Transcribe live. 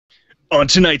On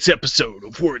tonight's episode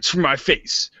of Words From My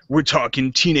Face, we're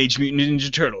talking Teenage Mutant Ninja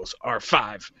Turtles, our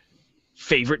 5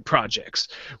 favorite projects.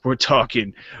 We're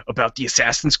talking about the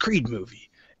Assassin's Creed movie.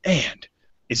 And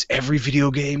is every video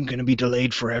game going to be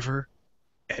delayed forever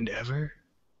and ever?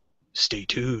 Stay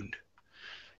tuned.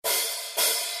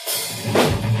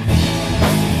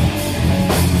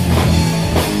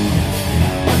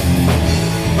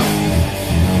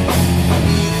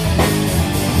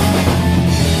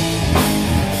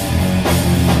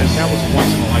 That was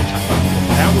once in a lifetime.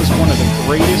 That was one of the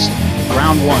greatest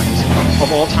round ones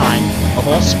of all time, of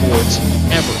all sports,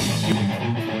 ever.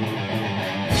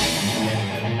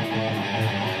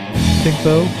 I think,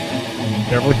 though,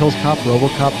 Beverly Hills Cop,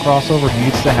 RoboCop crossover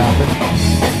needs to happen.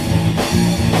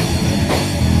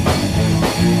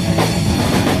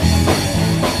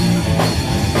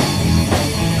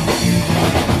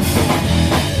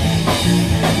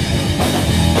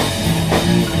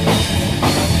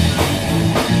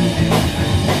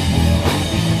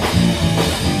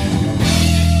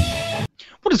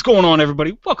 What is going on,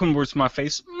 everybody? Welcome to Words to My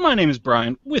Face. My name is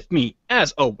Brian. With me,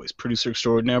 as always, producer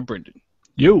extraordinaire Brendan.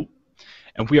 You.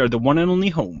 And we are the one and only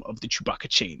home of the Chewbacca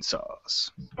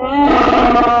chainsaws.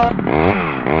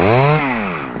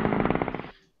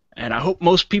 And I hope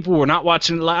most people were not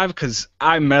watching it live because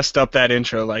I messed up that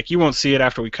intro. Like, you won't see it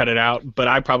after we cut it out, but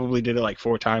I probably did it like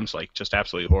 4 times, like just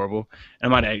absolutely horrible.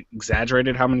 And I might have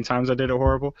exaggerated how many times I did it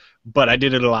horrible, but I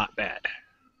did it a lot bad.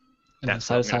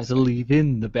 That's I decided to leave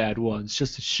in the bad ones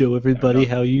just to show everybody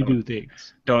how you do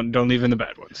things. Don't leave in the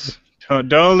bad ones.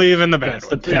 Don't leave in the bad ones.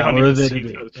 We don't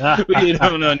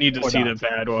need to see the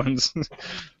bad ones.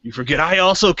 You forget I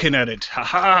also can edit.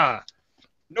 Ha!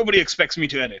 Nobody expects me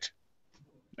to edit.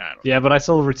 Yeah, but I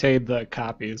still retain the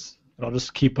copies. I'll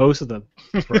just keep posting them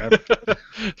forever.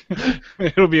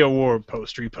 It'll be a war.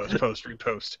 Post,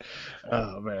 repost.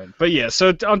 Oh, man. But yeah,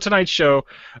 so on tonight's show,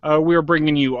 we're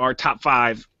bringing you our top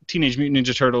 5 Teenage Mutant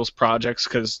Ninja Turtles projects,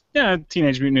 because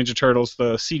Teenage Mutant Ninja Turtles,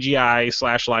 the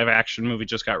CGI/live action movie,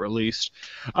 just got released.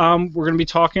 We're going to be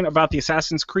talking about the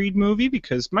Assassin's Creed movie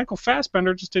because Michael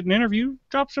Fassbender just did an interview,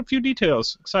 dropped a few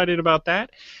details. Excited about that.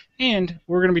 And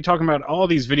we're going to be talking about all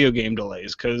these video game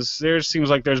delays because there seems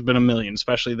like there's been a million,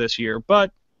 especially this year.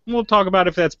 But we'll talk about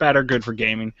if that's bad or good for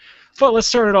gaming. But let's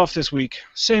start it off this week.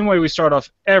 Same way we start off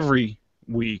every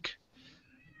week.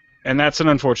 And that's an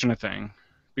unfortunate thing,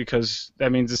 because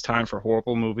that means it's time for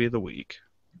Horrible Movie of the Week.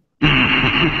 Yeah,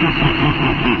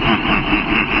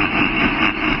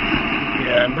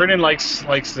 and Brendan likes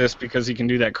this because he can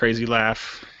do that crazy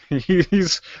laugh.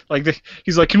 He's like,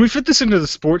 can we fit this into the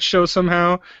sports show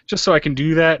somehow, just so I can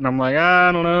do that? And I'm like,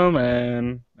 I don't know,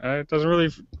 man. It doesn't really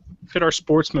fit our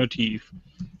sports motif.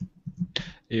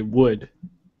 It would.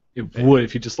 It would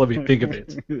if you just let me think of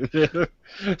it.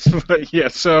 But yeah,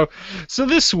 so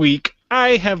this week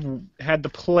I have had the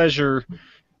pleasure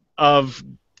of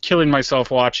killing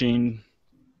myself watching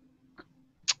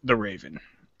The Raven.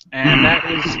 And that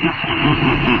is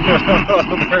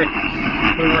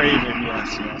The Raven,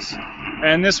 yes.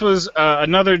 And this was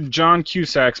another John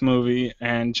Cusack's movie,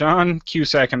 and John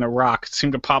Cusack and The Rock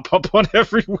seem to pop up on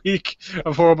every week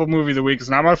of Horrible Movie of the Week. It's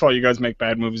not my fault you guys make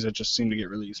bad movies that just seem to get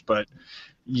released, but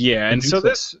yeah. And so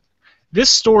this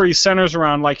story centers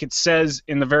around, like it says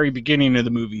in the very beginning of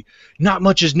the movie, not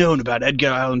much is known about Edgar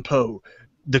Allan Poe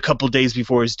the couple days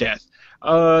before his death.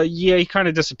 Yeah, he kind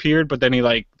of disappeared, but then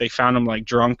they found him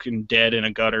drunk and dead in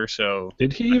a gutter. So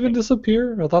did he even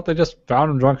disappear? I thought they just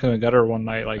found him drunk in a gutter one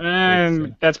night.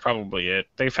 And that's probably it.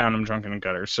 They found him drunk in a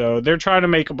gutter. So they're trying to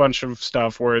make a bunch of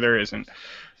stuff where there isn't.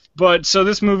 But so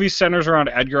this movie centers around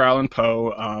Edgar Allan Poe.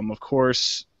 Of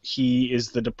course, he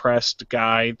is the depressed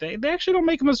guy. They actually don't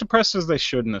make him as depressed as they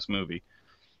should in this movie.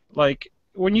 Like,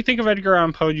 when you think of Edgar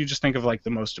Allan Poe, you just think of the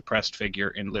most depressed figure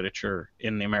in literature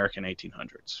in the American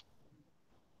 1800s.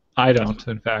 I don't,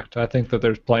 in fact. I think that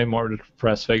there's plenty more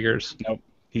depressed figures. Nope.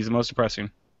 He's the most depressing.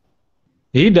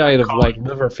 He died of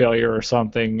liver failure or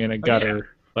something in a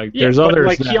gutter. Yeah. There's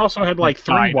others. He also had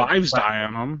 3 wives die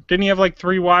on him. Didn't he have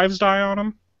 3 wives die on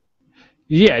him?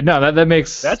 Yeah, no, that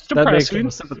makes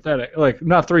him sympathetic.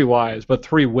 Not 3 wives, but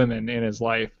 3 women in his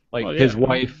life. His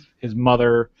wife, his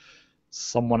mother,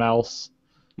 someone else.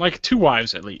 2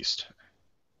 wives at least.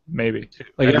 Maybe.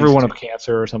 Everyone of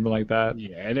cancer or something like that.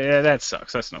 Yeah, that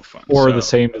sucks. That's no fun. Or the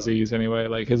same disease,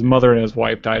 anyway. His mother and his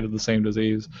wife died of the same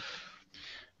disease.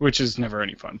 Which is never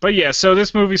any fun. But yeah, so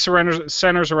this movie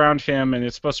centers around him, and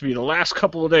it's supposed to be the last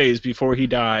couple of days before he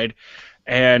died.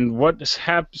 And what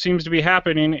seems to be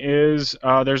happening is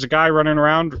there's a guy running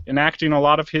around enacting a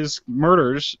lot of his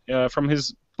murders from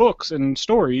his books and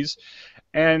stories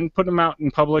and putting them out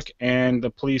in public, and the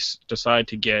police decide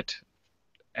to get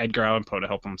Edgar Allan Poe to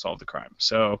help him solve the crime.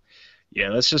 So, yeah,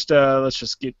 let's just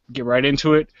get right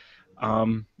into it.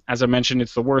 As I mentioned,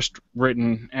 it's the worst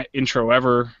written intro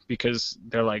ever because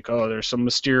they're like, oh, there's some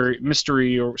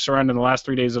mystery or surrounding the last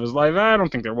 3 days of his life. I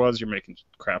don't think there was. You're making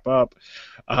crap up.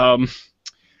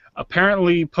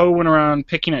 Apparently, Poe went around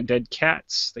picking at dead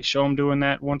cats. They show him doing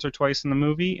that once or twice in the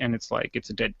movie, and it's like, it's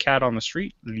a dead cat on the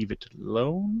street. Leave it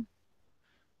alone.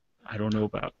 I don't know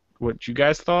about what you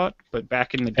guys thought, but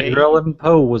back in the day... Edgar Allan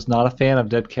Poe was not a fan of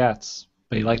dead cats,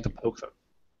 but he liked to poke them.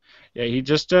 Yeah, he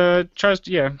just tries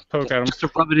to poke at him. Just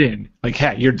to rub it in. Like,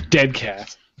 hey, you're a dead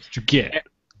cat. That's what you get.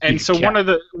 And so one of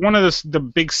the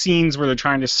big scenes where they're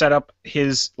trying to set up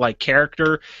his like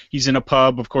character, he's in a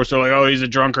pub. Of course, they're like, oh, he's a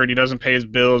drunkard. He doesn't pay his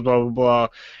bills. Blah blah blah.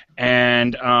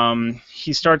 And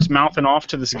he starts mouthing off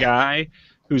to this guy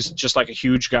who's just like a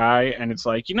huge guy, and it's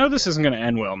like, this isn't gonna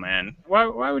end well, man.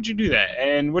 Why would you do that?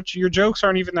 And your jokes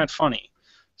aren't even that funny.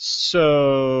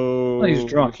 So well, he's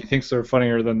drunk. He thinks they're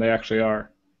funnier than they actually are.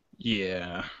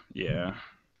 Yeah.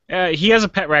 He has a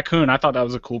pet raccoon. I thought that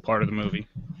was a cool part of the movie.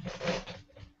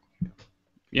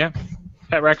 Yeah,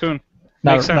 pet raccoon.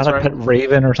 Not a pet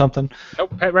raven or something?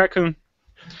 Nope, pet raccoon.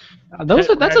 That's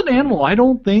an animal I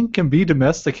don't think can be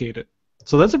domesticated.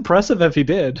 So that's impressive if he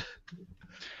did.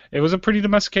 It was a pretty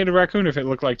domesticated raccoon if it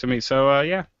looked like to me. So,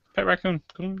 yeah, pet raccoon.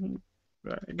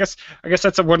 I guess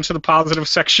that's a one to the positive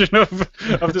section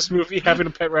of this movie, having a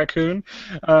pet raccoon.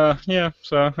 Yeah,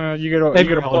 so you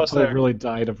get a plus there. Really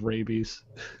died of rabies.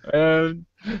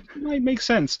 Might make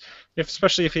sense,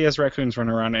 especially if he has raccoons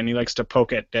running around and he likes to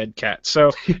poke at dead cats.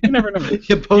 So you never know.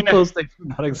 Yeah, both those things are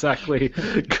not exactly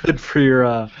good for your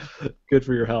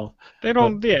health. They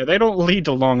don't lead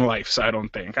to long lives, I don't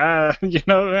think. Hey,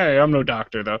 I'm no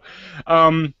doctor though.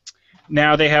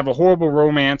 Now they have a horrible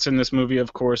romance in this movie.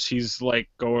 Of course, he's like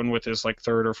going with his like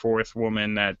third or fourth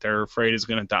woman that they're afraid is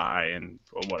gonna die, and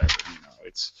whatever.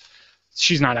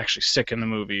 She's not actually sick in the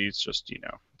movie. It's just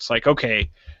it's like, okay,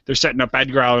 they're setting up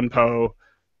Edgar Allan Poe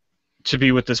to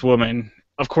be with this woman.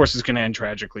 Of course, it's gonna end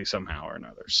tragically somehow or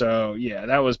another. So yeah,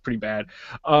 that was pretty bad.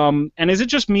 And is it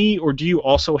just me, or do you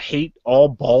also hate all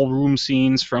ballroom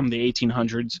scenes from the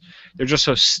 1800s? They're just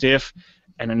so stiff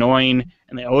and annoying,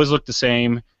 and they always look the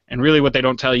same. And really what they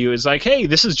don't tell you is like, hey,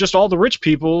 this is just all the rich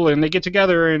people, and they get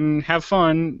together and have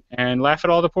fun and laugh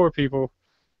at all the poor people.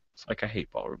 It's like, I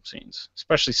hate ballroom scenes,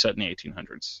 especially set in the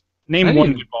 1800s. Name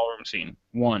one good ballroom scene.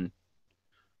 One.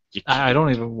 I don't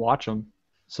even watch them.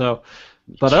 So,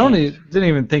 but I didn't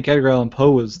even think Edgar Allan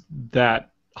Poe was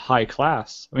that high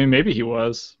class. I mean, maybe he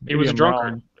was. Maybe he was a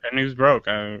drunkard, and he was broke.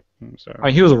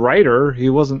 He was a writer. He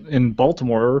wasn't in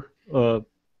Baltimore.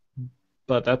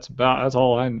 But that's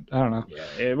all I don't know.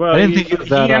 Yeah, well, I didn't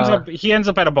think he ends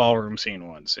up at a ballroom scene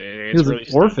once. He was really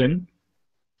an orphan.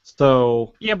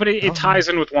 So yeah, but it ties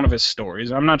in with one of his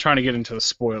stories. I'm not trying to get into the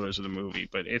spoilers of the movie,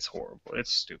 but it's horrible.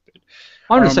 It's stupid.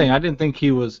 I'm just saying, I didn't think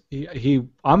he was.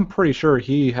 I'm pretty sure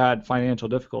he had financial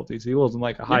difficulties. He wasn't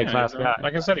like a high class guy.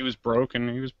 Like I said, he was broke, and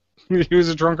he was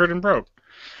a drunkard and broke.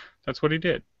 That's what he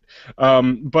did.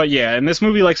 But yeah, and this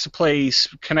movie likes to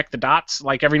connect the dots.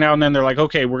 Like every now and then they're like,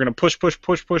 okay, we're gonna push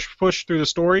through the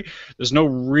story. There's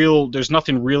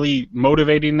nothing really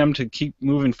motivating them to keep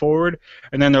moving forward.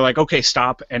 And then they're like, okay,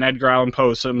 stop. And Edgar Allan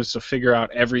Poe seems to figure out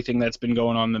everything that's been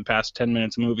going on in the past 10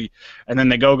 minutes of the movie. And then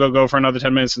they go for another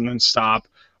 10 minutes and then stop.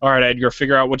 All right, Edgar,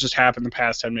 figure out what just happened in the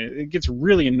past 10 minutes. It gets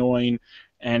really annoying,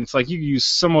 and it's like you use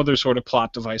some other sort of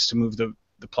plot device to move the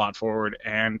plot forward,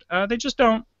 and they just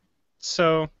don't.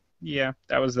 So yeah,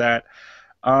 that was that.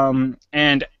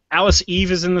 And Alice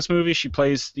Eve is in this movie. She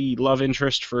plays the love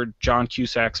interest for John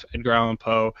Cusack's Edgar Allan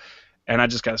Poe. And I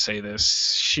just got to say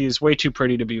this. She is way too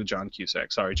pretty to be with John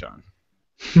Cusack. Sorry, John.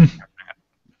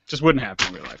 Just wouldn't happen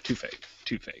in real life. Too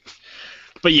fake.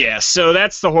 But yeah, so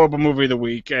that's the horrible movie of the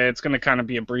week. It's going to kind of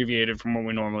be abbreviated from what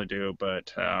we normally do.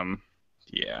 But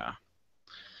yeah,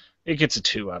 it gets a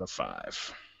 2 out of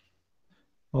 5.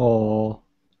 Oh.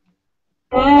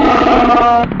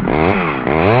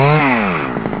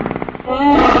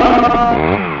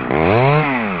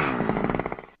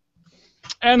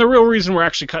 And the real reason we're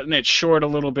actually cutting it short a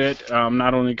little bit,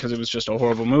 not only because it was just a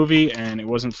horrible movie and it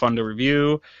wasn't fun to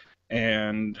review,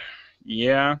 and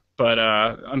yeah, but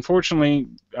unfortunately,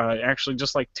 actually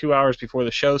just like 2 hours before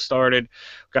the show started,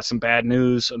 we got some bad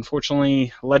news.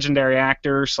 Unfortunately, legendary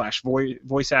actor /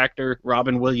 voice actor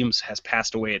Robin Williams has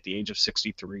passed away at the age of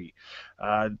 63.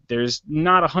 There's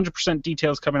not 100%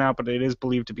 details coming out, but it is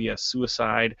believed to be a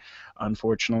suicide,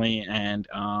 unfortunately, and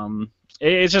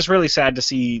it's just really sad to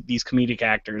see these comedic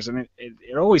actors, and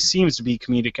it always seems to be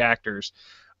comedic actors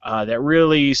that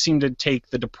really seem to take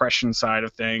the depression side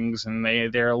of things, and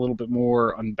they're a little bit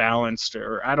more unbalanced,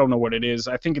 or I don't know what it is.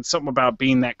 I think it's something about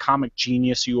being that comic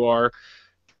genius you are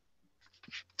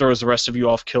throws the rest of you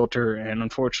off kilter, and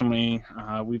unfortunately,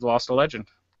 we've lost a legend.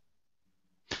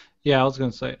 Yeah, I was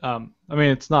gonna say. I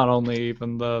mean, it's not only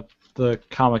even the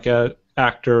comic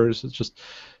actors. It just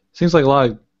seems like a lot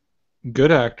of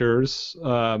good actors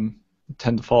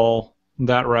tend to fall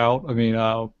that route. I mean,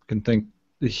 I can think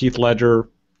Heath Ledger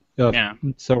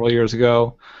several years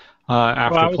ago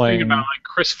after I was playing. Thinking about like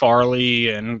Chris Farley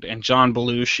and John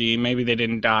Belushi. Maybe they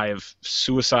didn't die of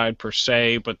suicide per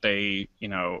se, but they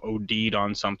OD'd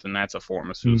on something. That's a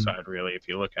form of suicide, really, if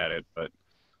you look at it. But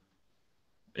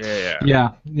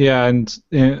yeah,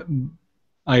 and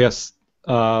I guess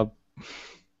there's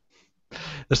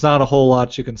not a whole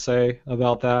lot you can say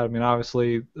about that. I mean,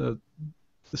 obviously,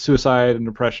 suicide and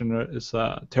depression is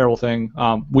a terrible thing.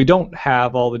 We don't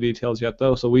have all the details yet,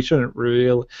 though, so we can't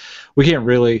really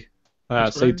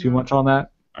say too much on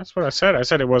that. That's what I said. I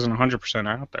said it wasn't 100%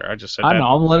 out there. I just said I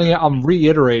know. I'm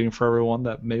reiterating for everyone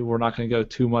that maybe we're not going to go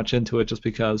too much into it, just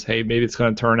because, hey, maybe it's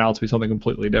going to turn out to be something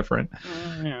completely different.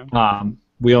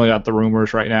 We only got the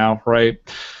rumors right now, right?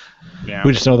 Yeah.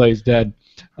 We just know that he's dead.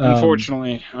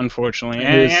 Unfortunately.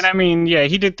 And I mean, yeah,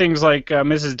 he did things like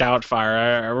Mrs.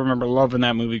 Doubtfire. I remember loving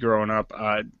that movie growing up.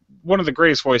 One of the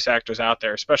greatest voice actors out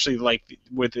there, especially like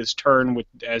with his turn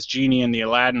as Genie in the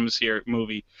Aladdin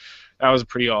movie. That was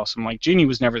pretty awesome. Like, Genie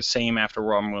was never the same after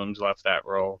Robin Williams left that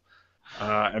role.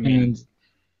 I mean, and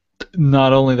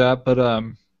not only that, but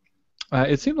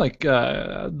it seemed like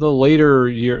the later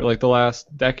year, like the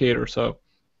last decade or so,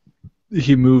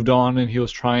 he moved on and he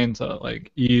was trying to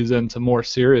like ease into more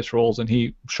serious roles, and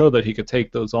he showed that he could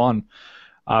take those on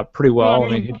pretty well. I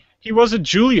mean, he was a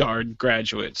Juilliard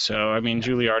graduate, so I mean,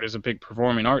 Juilliard is a big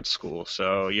performing arts school,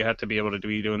 so you have to be able to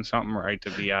be doing something right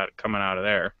to be coming out of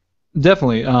there.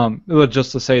 Definitely. But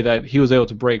just to say that he was able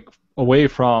to break away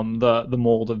from the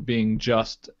mold of being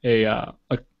just a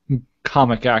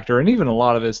comic actor, and even a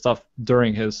lot of his stuff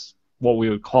during his what we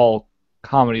would call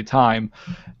comedy time,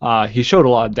 he showed a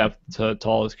lot of depth to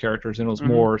all his characters, and it was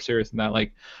more serious than that.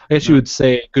 Like, I guess you would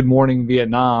say Good Morning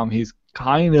Vietnam, he's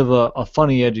kind of a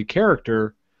funny, edgy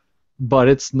character, but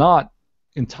it's not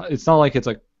like it's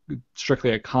like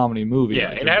strictly a comedy movie. Yeah,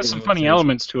 like, it has some funny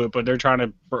elements to it, but they're trying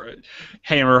to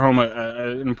hammer home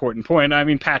an important point. I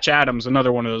mean, Patch Adams,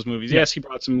 another one of those movies. Yes, he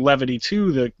brought some levity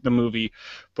to the movie,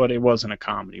 but it wasn't a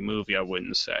comedy movie, I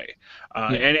wouldn't say.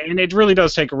 And it really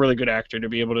does take a really good actor to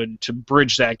be able to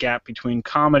bridge that gap between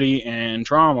comedy and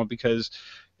drama, because,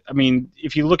 I mean,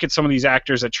 if you look at some of these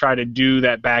actors that try to do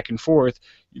that back and forth,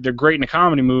 they're great in a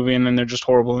comedy movie, and then they're just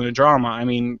horrible in a drama. I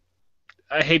mean,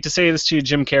 I hate to say this to you,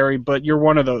 Jim Carrey, but you're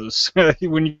one of those.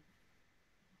 When you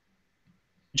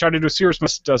try to do a serious one,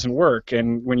 it doesn't work,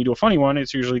 and when you do a funny one,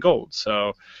 it's usually gold.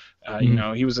 So,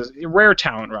 he was a rare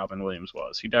talent. Robin Williams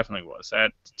was. He definitely was.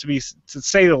 That to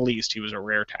say the least, he was a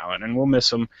rare talent, and we'll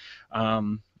miss him.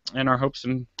 And our hopes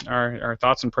and our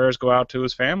thoughts and prayers go out to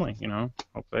his family.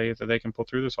 Hope that they can pull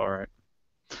through this all right.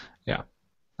 Yeah.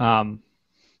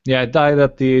 Died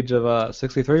at the age of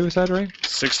 63. We said, right?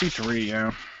 63.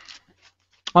 Yeah.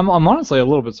 I'm honestly a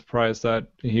little bit surprised that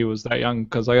he was that young,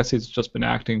 because I guess he's just been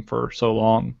acting for so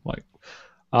long. Like,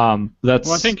 that's.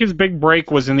 Well, I think his big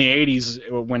break was in the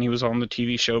 '80s when he was on the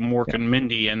TV show Mork and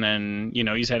Mindy, and then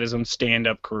he's had his own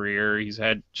stand-up career. He's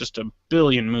had just a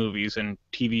billion movies and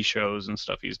TV shows and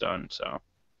stuff he's done. So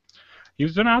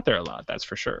he's been out there a lot, that's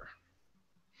for sure.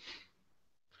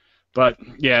 But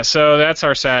yeah, so that's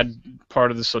our sad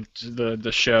part of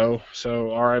the show.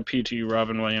 So R.I.P. to you,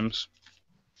 Robin Williams.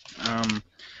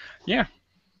 Yeah.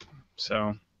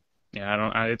 So,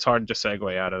 yeah, it's hard to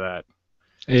segue out of that.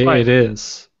 It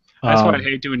is. That's why I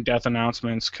hate doing death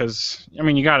announcements, because, I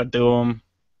mean, you got to do them,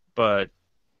 but it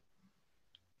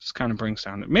just kind of brings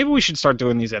down. Maybe we should start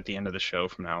doing these at the end of the show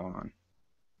from now on.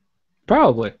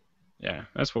 Probably. Yeah,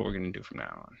 that's what we're going to do from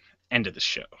now on. End of the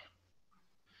show.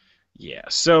 Yeah,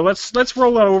 so let's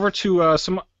roll that over to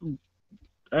some.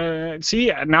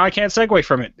 See, now I can't segue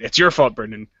from it. It's your fault,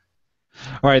 Brendan.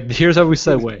 All right, here's how we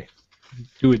segue.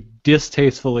 Do it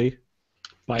distastefully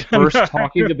by first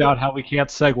talking about how we can't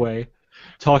segue,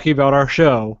 talking about our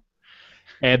show,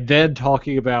 and then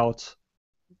talking about,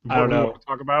 I don't know,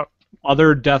 talk about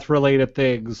other death-related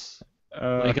things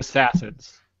like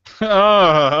Assassins.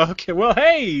 Oh, okay. Well,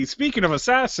 hey, speaking of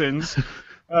Assassins,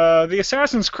 the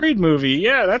Assassin's Creed movie,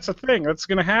 yeah, that's a thing. That's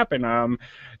going to happen.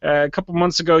 A couple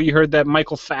months ago, you heard that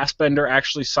Michael Fassbender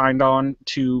actually signed on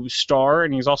to star,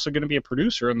 and he's also going to be a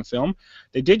producer in the film.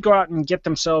 They did go out and get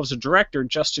themselves a director,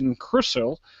 Justin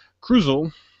Krusel.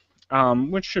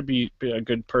 which should be a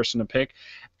good person to pick.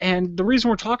 And the reason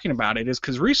we're talking about it is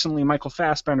because recently Michael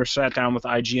Fassbender sat down with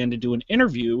IGN to do an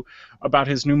interview about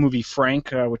his new movie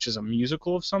Frank, which is a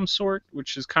musical of some sort,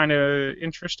 which is kind of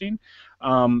interesting.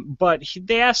 But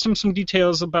they asked him some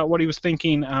details about what he was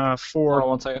thinking for. Hold on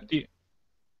one second.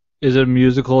 Is it a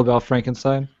musical about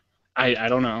Frankenstein? I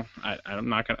don't know. I'm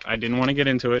not gonna. I didn't want to get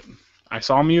into it. I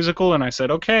saw a musical and I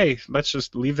said, okay, let's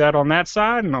just leave that on that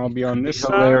side, and I'll be on this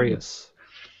side. Hilarious.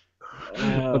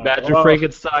 Imagine well,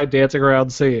 Frankenstein dancing around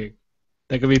singing.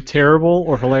 That could be terrible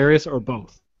or hilarious or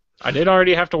both. I did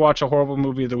already have to watch a horrible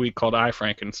movie of the week called I,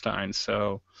 Frankenstein,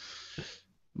 so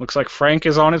looks like Frank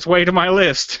is on its way to my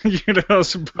list.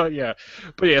 But yeah.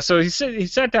 So he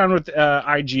sat down with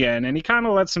IGN and he kind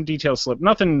of let some details slip.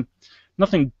 Nothing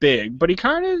big, but he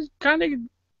kind of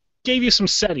gave you some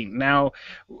setting. Now,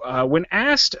 when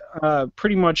asked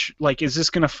pretty much like, is this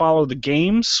going to follow the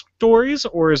game's stories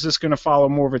or is this going to follow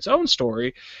more of its own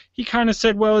story, he kind of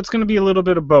said, well, it's going to be a little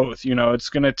bit of both. It's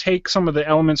going to take some of the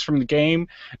elements from the game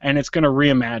and it's going to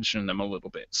reimagine them a little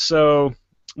bit. So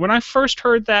when I first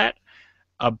heard that,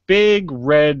 a big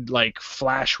red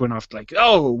flash went off,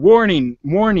 oh, warning,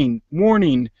 warning,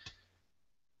 warning.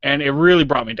 And it really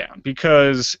brought me down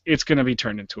because it's going to be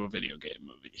turned into a video game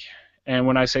movie. And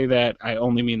when I say that, I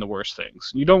only mean the worst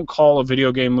things. You don't call a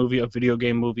video game movie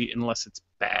unless it's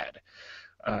bad.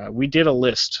 We did a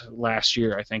list last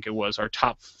year, I think it was, our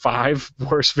top 5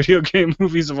 worst video game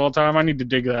movies of all time. I need to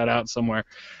dig that out somewhere.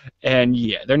 And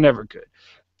yeah, they're never good.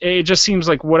 It just seems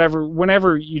like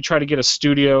whenever you try to get a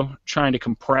studio trying to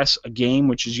compress a game,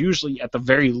 which is usually at the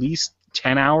very least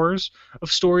 10 hours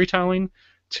of storytelling,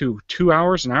 to 2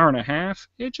 hours, an hour and a half,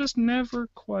 it just never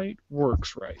quite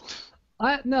works right.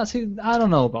 I don't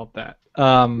know about that.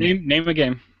 Name a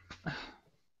game.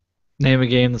 Name a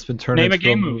game that's been turned into a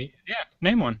game movie. Yeah,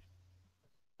 name one.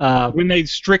 When they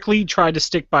strictly try to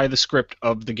stick by the script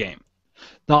of the game.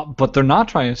 But they're not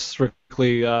trying to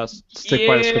strictly stick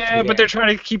by the script of the game. But they're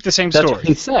trying to keep the same That's story. What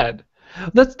he said.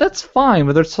 That's fine,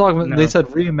 but they're talking. No. They said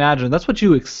reimagine. That's what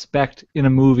you expect in a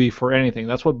movie for anything.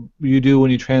 That's what you do when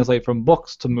you translate from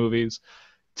books to movies,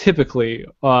 typically,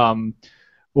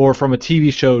 or from a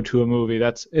TV show to a movie.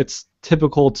 It's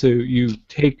typical you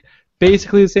take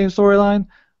basically the same storyline,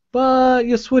 but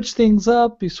you switch things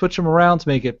up. You switch them around to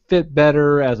make it fit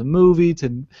better as a movie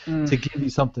to give you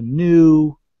something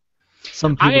new.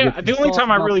 Some people the only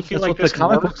time I really feel like this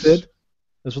works.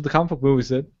 That's what the comic book movies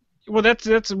did. Well,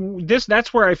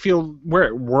 that's where I feel where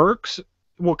it works.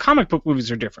 Well, comic book movies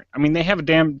are different. I mean, they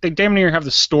damn near have the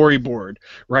storyboard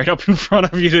right up in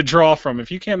front of you to draw from.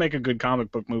 If you can't make a good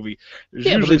comic book movie, there's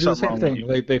usually something wrong with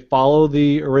you. They follow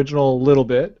the original a little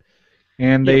bit,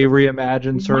 and they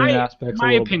reimagine certain aspects. In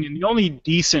my opinion, the only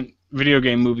decent video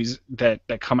game movies that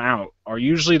come out are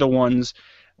usually the ones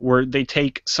where they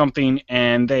take something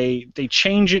and they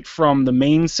change it from the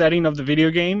main setting of the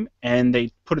video game and they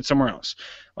put it somewhere else.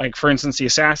 Like, for instance, the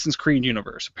Assassin's Creed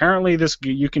universe. Apparently,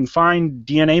 you can find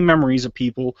DNA memories of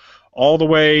people all the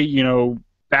way,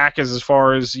 back as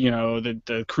far as,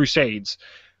 the Crusades.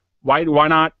 Why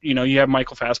not? You have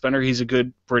Michael Fassbender. He's a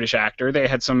good British actor. They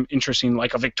had some interesting,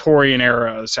 like a Victorian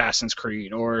era Assassin's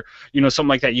Creed or, something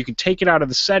like that. You could take it out of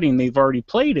the setting they've already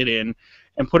played it in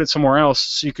and put it somewhere else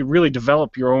so you could really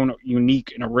develop your own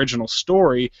unique and original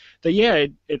story that,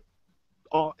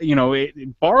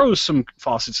 it borrows some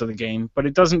facets of the game, but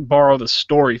it doesn't borrow the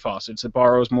story facets. It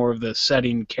borrows more of the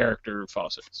setting character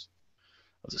facets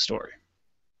of the story.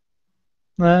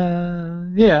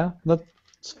 Yeah,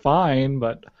 that's fine,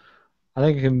 but I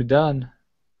think it can be done.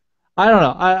 I don't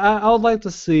know. I would like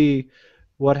to see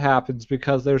what happens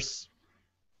because there's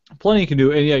plenty you can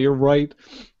do. And yeah, you're right.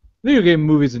 Video game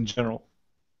movies in general,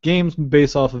 games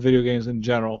based off of video games in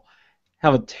general,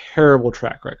 have a terrible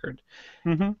track record.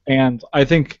 Mm-hmm. And I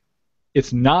think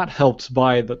it's not helped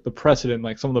by the precedent.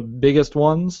 Like some of the biggest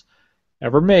ones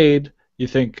ever made, you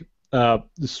think,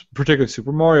 particularly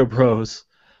Super Mario Bros.,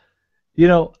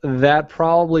 that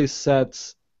probably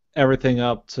sets everything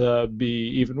up to be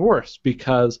even worse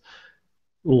because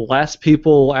less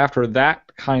people after that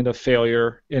kind of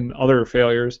failure and other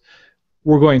failures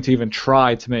were going to even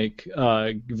try to make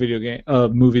a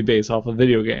movie based off a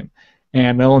video game.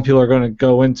 And the only people are going to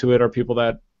go into it are people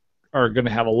that are going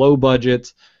to have a low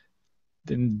budget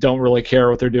and don't really care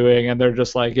what they're doing, and they're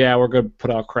just like, yeah, we're going to put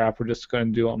out crap. We're just going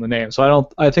to do it on the name. So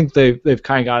I think they've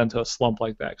kind of got into a slump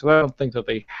like that because I don't think that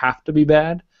they have to be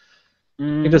bad.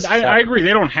 I agree.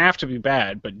 They don't have to be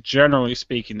bad, but generally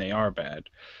speaking, they are bad.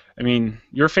 I mean,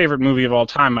 your favorite movie of all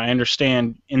time, I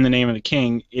understand, In the Name of the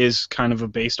King, is kind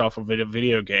of based off of a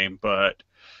video game, but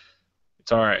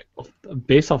it's all right.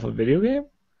 Based off a video game?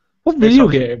 What video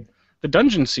game? The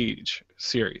Dungeon Siege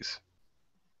series.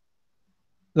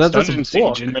 That's just a Dungeon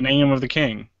book. Siege in the Name of the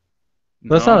King.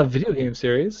 That's No. not a video game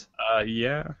series.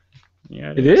 Yeah.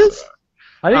 Yeah, It is?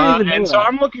 I didn't even know and that. so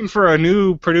I'm looking for a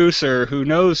new producer who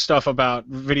knows stuff about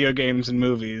video games and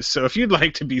movies. So if you'd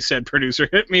like to be said producer,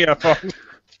 hit me up on.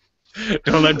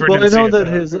 Don't let Brendan Well, I see know it, that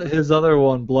though. his other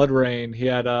one, Blood Rain, he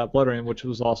had Blood Rain, which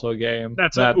was also a game.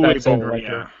 That's a That same Uwe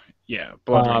director, yeah.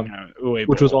 Blood Rain, Uwe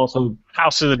which was Boll. also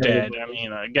House of the Dead. terrible. I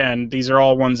mean, again, these are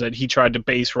all ones that he tried to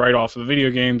base right off of the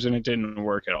video games, and it didn't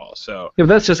work at all. So, Yeah, but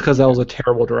that's just because that was a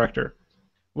terrible director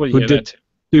well, who yeah, did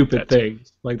stupid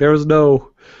things. Like there was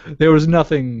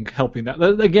nothing helping that.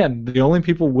 Again, the only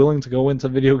people willing to go into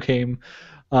video game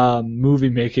movie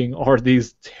making are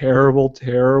these terrible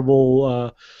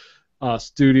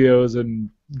studios and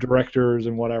directors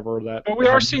and whatever that. But we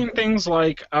are seeing things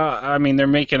like, I mean, they're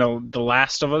making the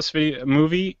Last of Us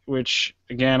movie, which,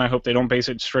 again, I hope they don't base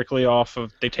it strictly off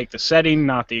of, they take the setting,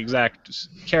 not the exact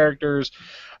characters.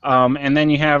 And then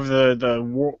you have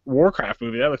the Warcraft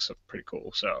movie. That looks pretty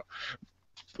cool. So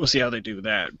we'll see how they do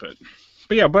that. But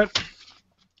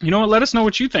you know what? Let us know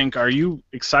what you think. Are you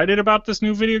excited about this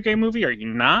new video game movie? Are you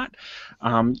not?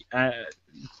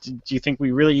 Do you think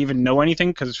we really even know anything?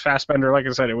 Because Fassbender, like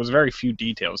I said, it was very few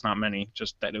details, not many,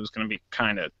 just that it was going to be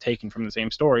kind of taken from the same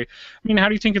story. I mean, how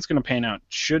do you think it's going to pan out?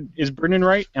 Is Brendan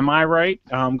right? Am I right?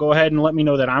 Go ahead and let me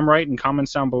know that I'm right in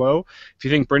comments down below. If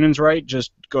you think Brendan's right,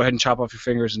 just go ahead and chop off your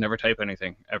fingers and never type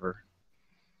anything, ever.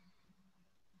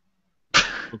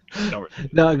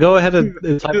 No, go ahead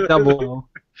and type it down below.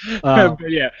 But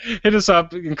yeah, hit us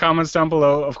up in comments down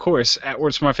below. Of course, at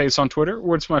Words for My Face on Twitter,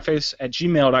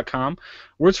 wordsformyface@gmail.com,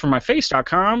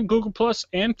 wordsformyface.com, Google Plus,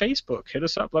 and Facebook. Hit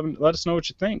us up. Let us know what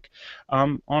you think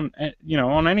on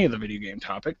any of the video game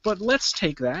topic. But let's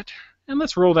take that and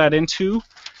let's roll that into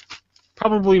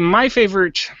probably my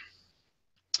favorite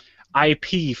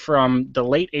IP from the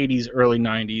late 80s, early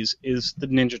 90s is the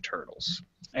Ninja Turtles.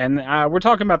 And we're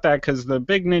talking about that because the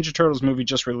big Ninja Turtles movie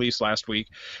just released last week,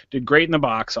 did great in the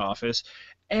box office.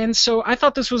 And so I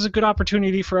thought this was a good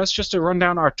opportunity for us just to run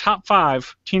down our top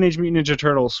 5 Teenage Mutant Ninja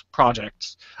Turtles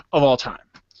projects of all time.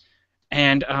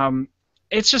 And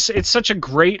it's such a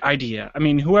great idea. I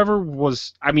mean,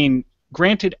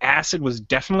 granted, acid was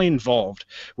definitely involved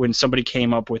when somebody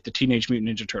came up with the Teenage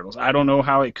Mutant Ninja Turtles. I don't know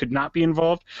how it could not be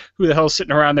involved. Who the hell's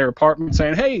sitting around their apartment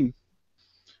saying, hey,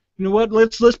 you know what?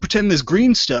 Let's pretend this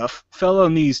green stuff fell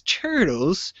on these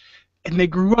turtles, and they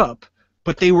grew up,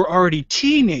 but they were already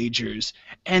teenagers,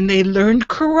 and they learned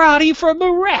karate from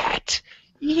a rat.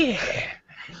 Yeah.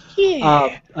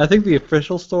 I think the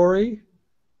official story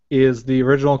is the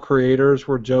original creators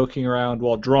were joking around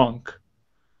while drunk,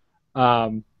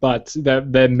 but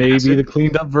that may be the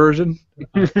cleaned up version.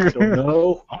 I don't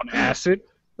know. On acid.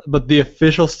 But the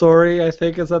official story, I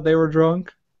think, is that they were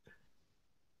drunk.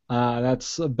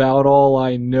 That's about all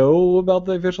I know about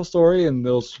the official story, and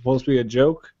it was supposed to be a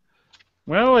joke.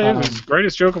 Well, it was the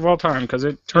greatest joke of all time because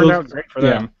it turned out great for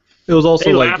them. It was also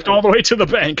they laughed all the way to the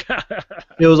bank.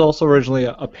 It was also originally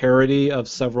a parody of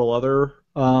several other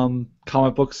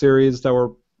comic book series that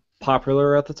were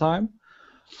popular at the time,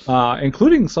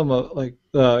 including some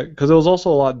because it was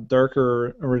also a lot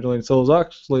darker originally. So it was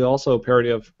actually also a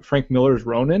parody of Frank Miller's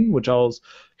Ronin, which I was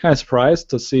kind of surprised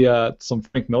to see some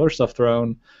Frank Miller stuff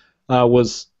thrown.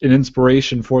 Was an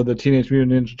inspiration for the Teenage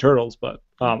Mutant Ninja Turtles, but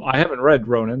I haven't read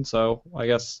Ronin, so I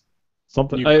guess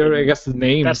something. I guess the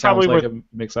name sounds like it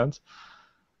makes sense.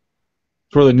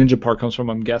 It's where the ninja part comes from,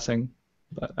 I'm guessing,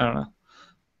 but I don't know.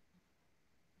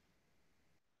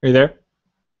 Are you there?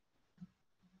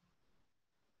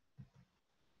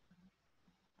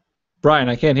 Brian,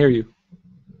 I can't hear you.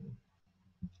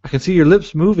 I can see your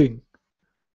lips moving.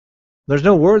 There's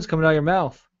no words coming out of your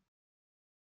mouth.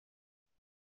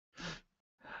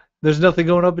 There's nothing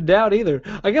going up and down either.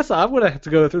 I guess I'm gonna have to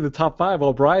go through the top 5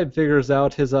 while Brian figures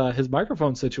out his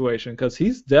microphone situation because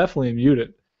he's definitely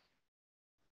muted.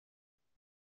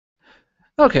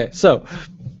 Okay, so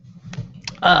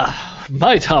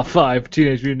my top 5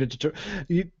 Teenage Mutant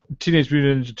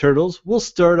Ninja Turtles. We'll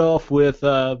start off with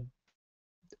I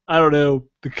don't know,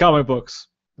 the comic books.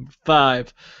 Number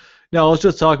 5. Now let's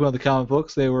just talk about the comic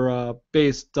books. They were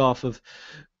based off of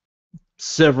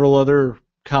several other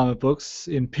comic books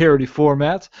in parody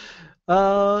format.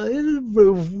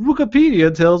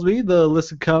 Wikipedia tells me the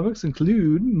listed comics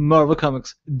include Marvel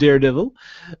Comics Daredevil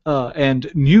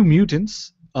and New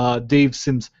Mutants, Dave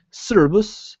Sim's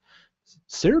Cerebus,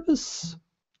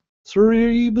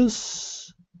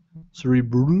 who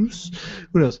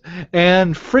knows?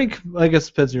 And Frank, I guess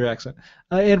it depends on your accent,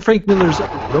 and Frank Miller's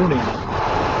Ronin.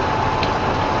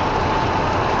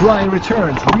 Brian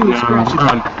returns, really scratchy.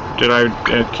 Did I?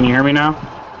 Can you hear me now?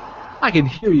 I can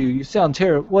hear you. You sound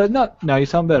terrible. Well, not now. You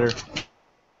sound better.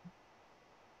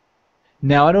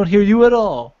 Now I don't hear you at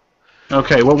all.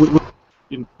 Okay. Well,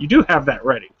 you do have that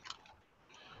ready.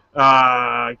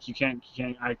 You can't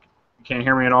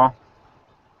hear me at all.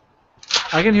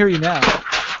 I can hear you now.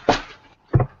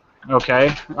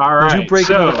 Okay. All right. Did you break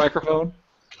another microphone?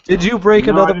 Did you break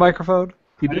another microphone?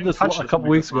 You did this a couple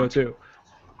weeks ago too.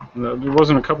 No, it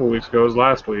wasn't a couple weeks ago. It was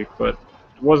last week, but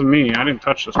it wasn't me. I didn't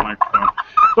touch this microphone.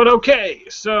 But okay,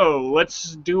 so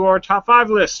let's do our top 5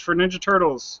 list for Ninja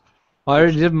Turtles. I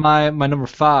already did my number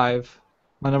 5.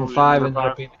 My number 5 ended up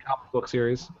five? being the comic book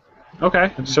series.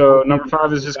 Okay, so number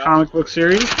 5 is his comic book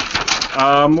series.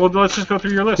 Well, let's just go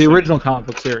through your list. The original comic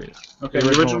book series. Okay,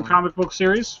 the original comic book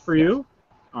series for you.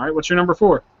 All right, what's your number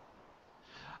 4?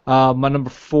 My number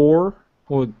 4.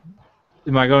 Well,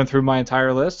 am I going through my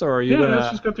entire list, or are you gonna? Let's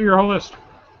just go through your whole list.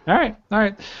 All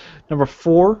right. Number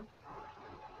 4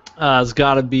 has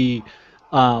got to be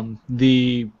everyone's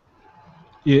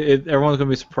gonna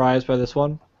be surprised by this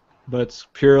one, but it's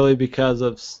purely because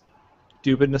of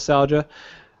stupid nostalgia.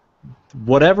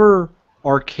 Whatever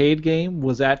arcade game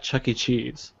was at Chuck E.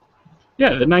 Cheese.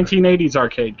 Yeah, the 1980s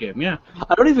arcade game. Yeah.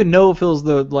 I don't even know if it was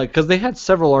because they had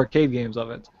several arcade games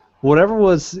of it. Whatever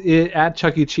was at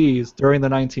Chuck E. Cheese during the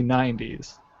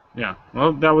 1990s. Yeah,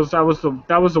 well, that was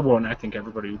the one I think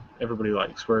everybody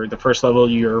likes, where the first level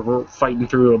you're fighting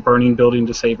through a burning building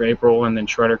to save April, and then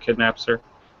Shredder kidnaps her.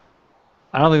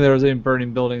 I don't think there was any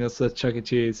burning building that says Chuck E.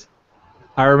 Cheese.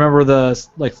 I remember the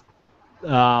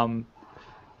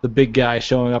big guy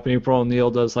showing up, and April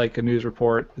O'Neil does like a news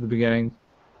report at the beginning.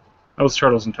 That was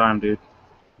Turtles in Time, dude.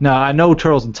 No, I know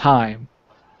Turtles in Time.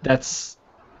 That's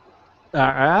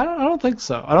I don't think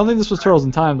so. I don't think this was Turtles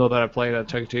in Time, though, that I played at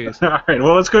Chuck E. Cheese. All right,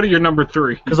 well, let's go to your number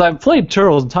 3. Because I've played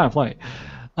Turtles in Time plenty.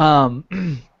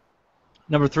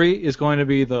 Number 3 is going to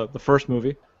be the first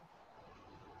movie.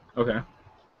 Okay.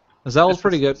 Because that was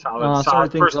pretty good.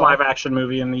 Solid first live-action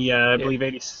movie in the, I believe,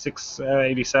 86,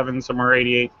 87, somewhere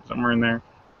 88, somewhere in there.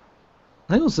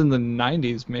 I think it was in the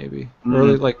 90s, maybe.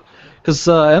 Early, because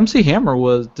MC Hammer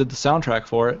did the soundtrack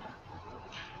for it.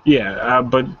 Yeah,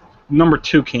 but number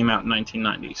 2 came out in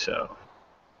 1990, so.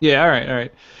 Yeah, all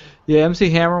right. Yeah, MC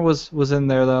Hammer was in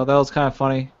there though. That was kind of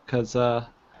funny because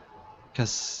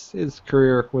his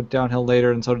career went downhill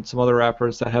later, and so did some other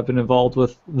rappers that have been involved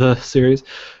with the series.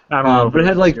 I don't know. But it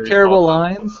had terrible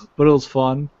lines, but it was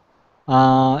fun,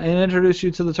 and it introduced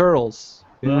you to the Turtles.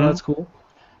 That's cool.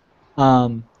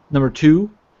 Number 2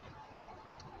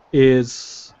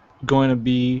 is going to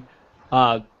be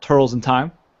Turtles in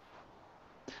Time.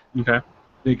 Okay.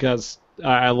 Because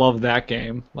I love that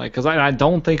game. Because I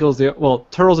don't think it was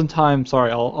Turtles in Time.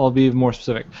 Sorry, I'll be even more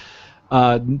specific.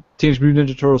 Teenage Mutant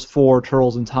Ninja Turtles 4,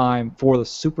 Turtles in Time for the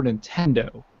Super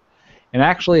Nintendo. And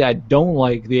actually, I don't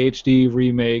like the HD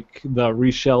remake, the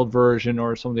reshelled version,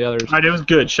 or some of the others. It was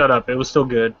good. Shut up. It was still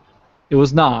good. It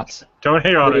was not. Don't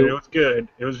hate on it. It was good.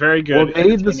 It was very good. Well, it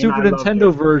made the Super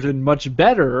Nintendo version much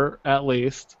better, at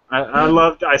least.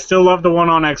 I still love the one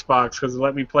on Xbox because it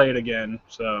let me play it again.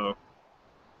 So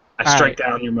I strike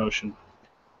down your motion.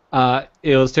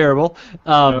 It was terrible.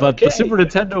 But the Super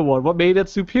Nintendo one, what made it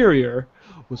superior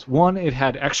was, one, it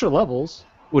had extra levels,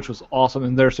 which was awesome,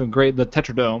 and there's some great, the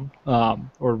Tetradome,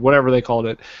 or whatever they called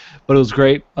it, but it was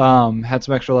great. Had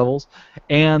some extra levels,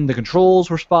 and the controls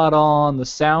were spot on. The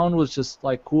sound was just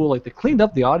cool. They cleaned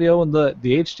up the audio in the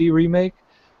HD remake,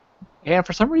 and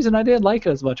for some reason I didn't like it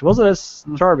as much. It wasn't as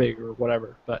charming or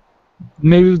whatever, but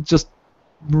maybe it just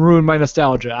ruined my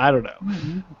nostalgia. I don't know.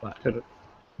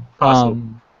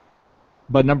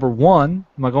 But number 1,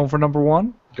 am I going for number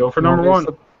 1? Go for number 1.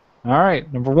 All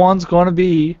right, number 1's going to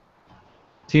be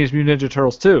Teenage Mutant Ninja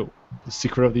Turtles 2, The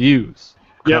Secret of the Ooze.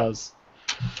 Because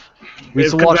we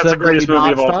used to watch that movie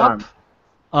nonstop.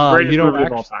 Greatest movie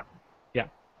of all time. Yeah.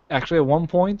 Actually, at one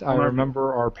point, I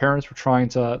remember our parents were trying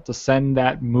to send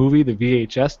that movie, the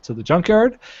VHS, to the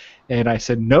junkyard, and I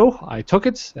said no. I took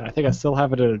it, and I think I still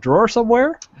have it in a drawer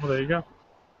somewhere. Well, there you go.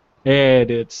 And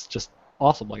it's just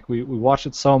awesome. We watched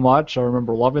it so much. I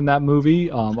remember loving that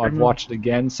movie. I've watched it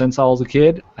again since I was a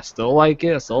kid. I still like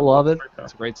it. I still love it.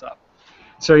 It's great stuff.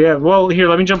 So yeah, well, here,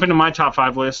 let me jump into my top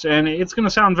 5 list, and it's going to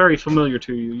sound very familiar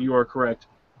to you. You are correct.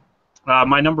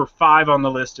 My number 5 on the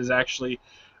list is actually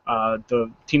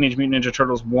the Teenage Mutant Ninja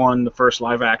Turtles 1, the first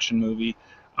live-action movie.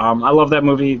 I love that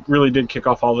movie. It really did kick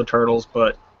off all the Turtles,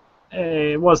 but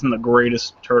it wasn't the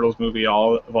greatest Turtles movie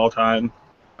of all time.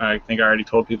 I think I already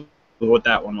told people what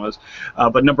that one was.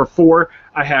 But number 4,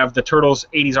 I have the Turtles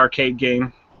 80s arcade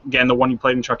game. Again, the one you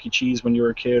played in Chuck E. Cheese when you were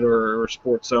a kid, or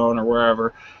Sports Zone, or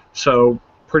wherever. So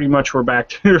pretty much we're back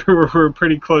to we're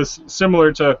pretty close,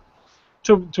 similar to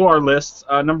our lists.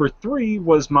 Number 3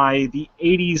 was the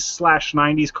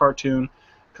 80s/90s cartoon,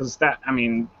 because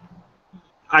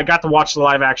I got to watch the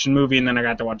live action movie and then I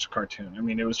got to watch the cartoon. I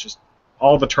mean, it was just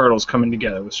all the turtles coming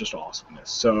together. It was just awesomeness.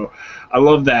 So I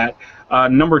love that.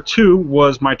 Number 2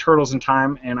 was my Turtles in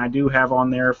Time, and I do have on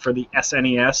there for the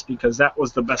SNES because that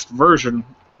was the best version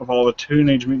of all the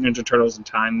Teenage Mutant Ninja Turtles in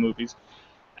Time movies,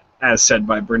 as said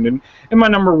by Brendan. And my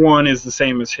number 1 is the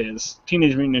same as his,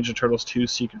 Teenage Mutant Ninja Turtles 2: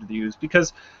 Secret of the Ooze,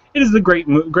 because it is the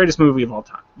greatest movie of all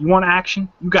time. You want action?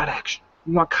 You got action.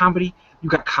 You want comedy? You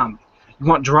got comedy. You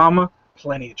want drama?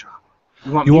 Plenty of drama.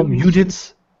 You want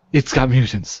mutants? It's got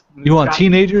mutants. You want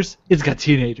teenagers? It's got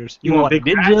teenagers. You want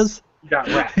ninjas? Rats? You got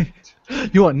rats.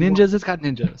 You want ninjas? It's got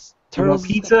ninjas. You want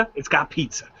pizza? It's got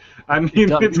pizza. I mean, you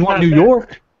want New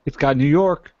York? It's got New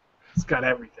York. It's got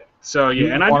everything. So yeah,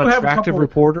 you and I want do have attractive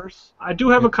reporters. I do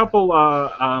have a couple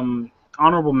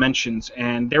honorable mentions,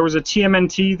 and there was a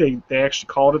TMNT. They actually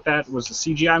called it that. It was a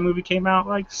CGI movie, came out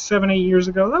like 7-8 years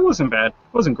ago. That wasn't bad.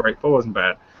 It wasn't great, but it wasn't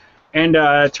bad. And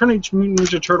Teenage Mutant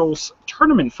Ninja Turtles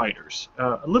Tournament Fighters,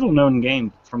 a little-known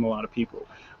game from a lot of people.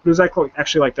 It was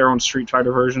actually like their own Street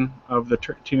Fighter version of the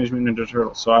Teenage Mutant Ninja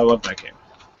Turtles, so I love that game.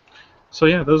 So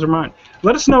yeah, those are mine.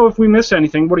 Let us know if we missed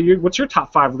anything. What's your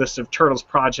top 5 list of Turtles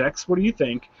projects? What do you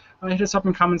think? Hit us up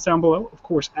in comments down below. Of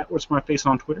course, at What's My Face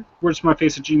on Twitter,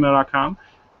 wordsmyface@gmail.com.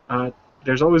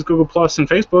 There's always Google Plus and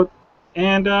Facebook,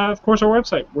 and of course our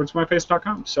website,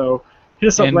 wordsmyface.com. So hit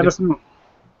us up, let us know.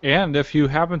 And if you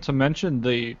happen to mention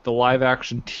the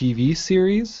live-action TV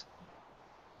series,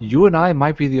 you and I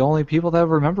might be the only people that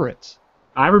remember it.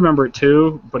 I remember it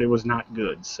too, but it was not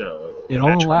good. So it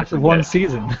only lasted one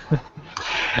season.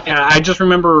 And I just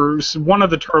remember one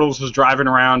of the turtles was driving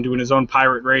around doing his own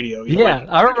pirate radio. Yeah,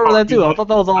 I remember that too. I thought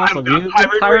that was awesome.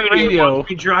 Pirate radio.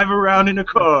 We drive around in a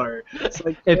car. It's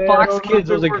like, and Fox Kids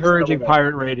was encouraging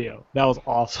pirate radio. That was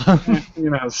awesome.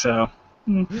 So.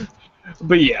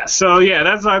 But yeah,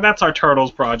 that's our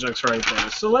Turtles projects right there.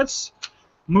 So let's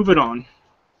move it on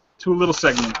to a little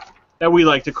segment that we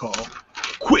like to call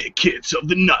Quick Hits of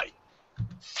the Night.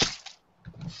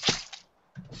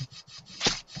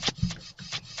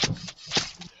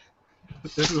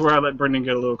 This is where I let Brendan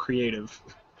get a little creative.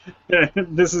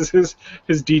 This is his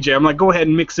DJ. I'm like, go ahead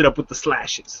and mix it up with the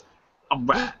slashes. All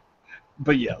right.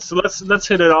 But yeah, so let's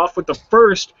hit it off with the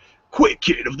first Quick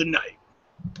Hit of the Night.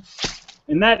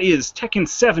 And that is Tekken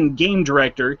 7 game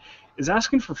director is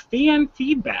asking for fan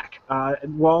feedback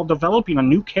while developing a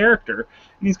new character,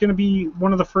 and he's going to be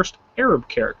one of the first Arab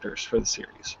characters for the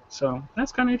series. So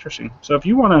that's kind of interesting. So if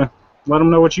you want to let them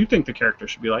know what you think the character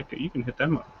should be like, you can hit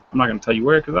them up. I'm not going to tell you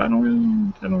where because I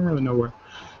don't really know where.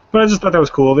 But I just thought that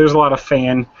was cool. There's a lot of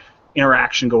fan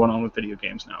interaction going on with video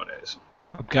games nowadays.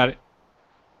 I've got it.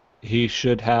 He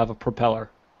should have a propeller.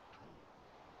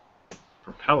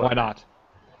 Propeller? Why not?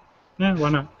 Yeah, why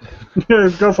not?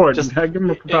 Go for it. Just give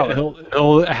him a propeller.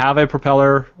 He'll have a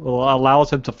propeller. Will allow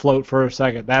him to float for a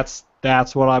second. That's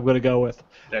what I'm going to go with.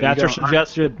 That's your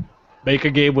suggestion. Make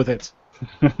a game with it.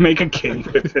 Make a game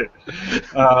with it.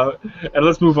 And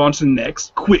let's move on to the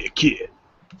next Quick Hit.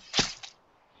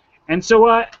 And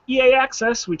so EA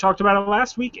Access, we talked about it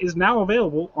last week, is now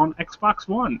available on Xbox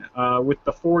One with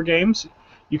the 4 games.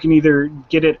 You can either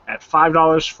get it at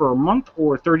 $5 for a month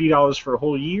or $30 for a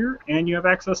whole year, and you have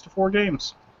access to 4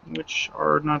 games, which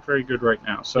are not very good right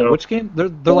now. So which game? They're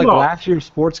like last year's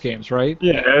sports games, right?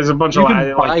 Yeah, there's a bunch you of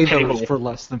can buy those for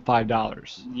less than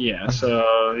 $5. Yeah,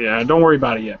 so yeah, don't worry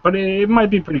about it yet, but it might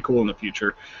be pretty cool in the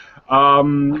future. I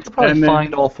could probably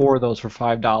find all 4 of those for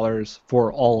 $5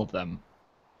 for all of them.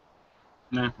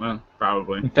 Yeah, well,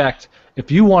 probably. In fact, if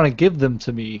you want to give them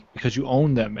to me because you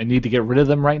own them and need to get rid of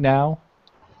them right now,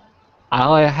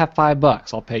 I have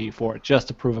 $5. I'll pay you for it just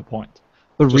to prove a point.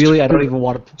 But just really, I don't even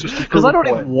want to, because I don't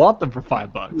even want them for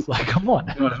 $5. Like, come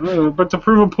on. But to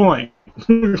prove a point.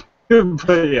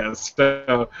 But yes,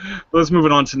 so let's move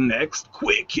it on to the next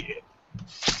Quick Hit.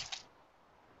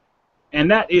 And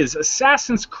that is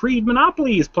Assassin's Creed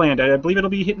Monopoly is planned. I believe it'll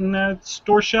be hitting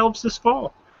store shelves this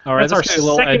fall. All right, that's our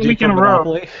second week in a row.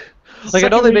 Like, I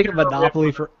know they make a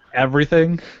Monopoly for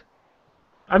everything.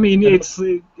 I mean, it's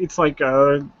like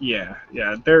yeah.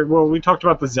 Well, we talked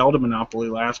about the Zelda Monopoly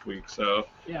last week, so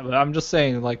yeah. But I'm just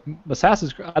saying, like,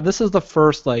 Assassin's Creed. This is the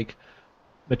first like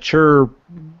mature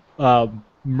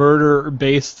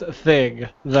murder-based thing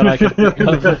that I can think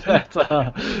of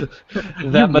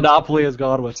that Monopoly has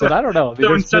gone with. But I don't know. I mean,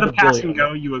 so instead of pass and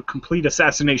go, you would complete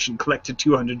assassination, collected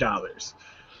 $200.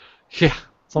 Yeah,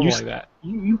 something like that.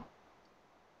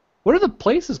 What are the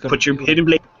places going to put your hidden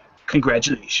blade?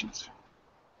 Congratulations.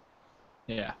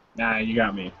 Yeah. Nah, you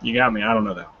got me. You got me. I don't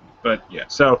know that one. But yeah,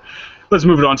 so let's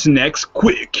move it on to next.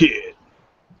 Quick Kid.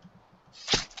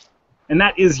 And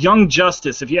that is Young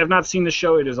Justice. If you have not seen the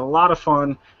show, it is a lot of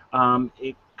fun.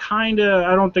 It kind of,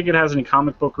 I don't think it has any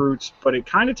comic book roots, but it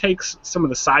kind of takes some of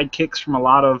the sidekicks from a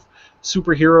lot of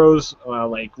superheroes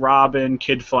like Robin,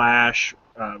 Kid Flash,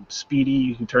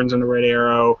 Speedy, who turns into Red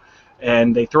Arrow,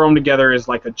 and they throw them together as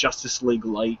like a Justice League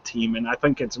light team. And I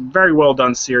think it's a very well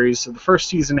done series. So the first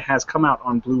season has come out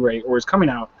on Blu-ray, or is coming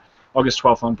out August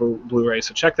 12th on Blu-ray.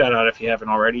 So check that out if you haven't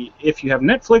already. If you have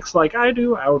Netflix like I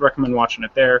do, I would recommend watching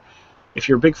it there. If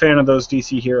you're a big fan of those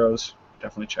DC heroes,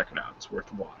 definitely check it out. It's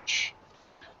worth a watch.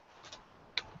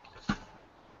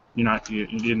 You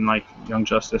didn't like Young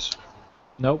Justice?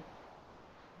 Nope.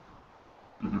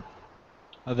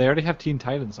 Mm-hmm. They already have Teen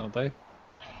Titans, don't they?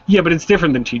 Yeah, but it's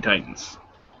different than Teen Titans.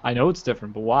 I know it's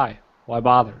different, but why? Why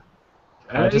bother?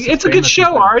 It's a good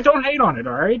show, all right? Don't hate on it,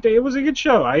 all right? It was a good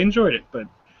show. I enjoyed it, but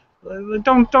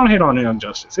don't hate on Young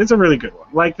Justice. It's a really good one.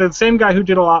 Like the same guy who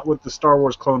did a lot with the Star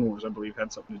Wars Clone Wars, I believe,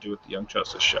 had something to do with the Young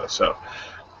Justice show. So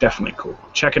definitely cool.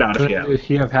 Check it out if you have. Could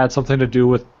he have had something to do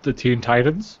with the Teen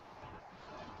Titans?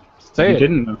 He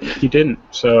didn't. He didn't.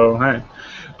 So, all right.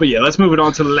 But yeah, let's move it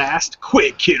on to the last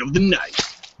quick hit of the night.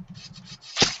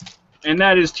 And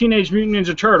that is Teenage Mutant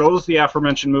Ninja Turtles, the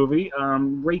aforementioned movie,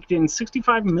 raked in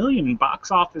 $65 million in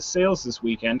box office sales this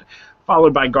weekend,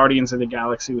 followed by Guardians of the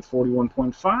Galaxy with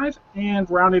 41.5, and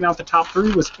rounding out the top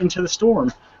three was Into the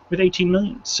Storm with 18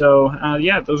 million. So,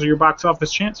 yeah, those are your box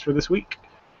office chants for this week.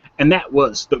 And that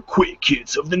was the quick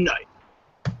hits of the night.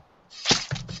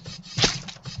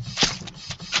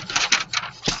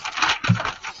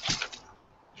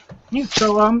 Yeah,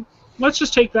 so let's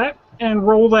just take that and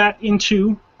roll that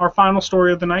into our final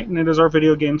story of the night, and it is our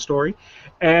video game story.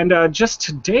 And just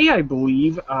today, I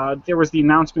believe, there was the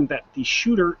announcement that the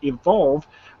shooter Evolve,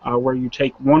 where you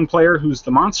take one player who's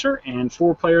the monster and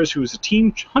 4 players who is a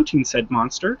team hunting said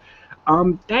monster,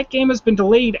 that game has been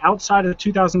delayed outside of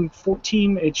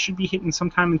 2014. It should be hitting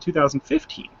sometime in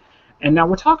 2015. And now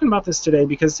we're talking about this today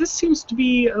because this seems to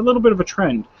be a little bit of a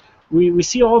trend. We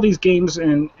see all these games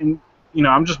and you know,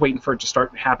 I'm just waiting for it to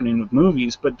start happening with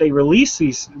movies, but they release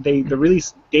they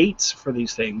release dates for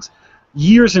these things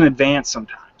years in advance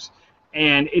sometimes,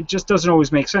 and it just doesn't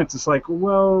always make sense. It's like,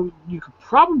 well, you could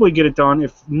probably get it done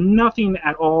if nothing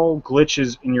at all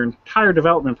glitches in your entire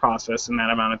development process in that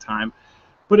amount of time,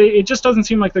 but it just doesn't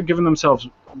seem like they're giving themselves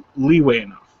leeway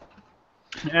enough.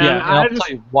 And I'll tell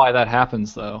you why that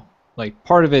happens, though. Like,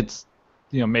 part of it's,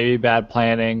 maybe bad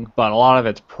planning, but a lot of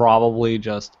it's probably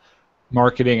just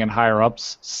marketing and higher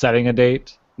ups setting a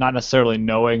date, not necessarily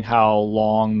knowing how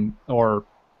long or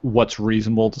what's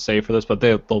reasonable to say for this, but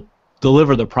they'll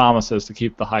deliver the promises to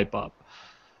keep the hype up.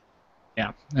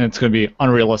 Yeah, and it's going to be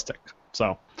unrealistic.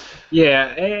 So. Yeah,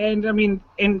 and I mean,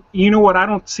 and you know what? I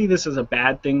don't see this as a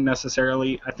bad thing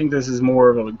necessarily. I think this is more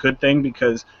of a good thing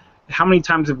because how many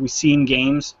times have we seen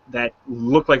games that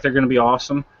look like they're going to be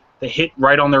awesome? They hit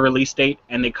right on their release date,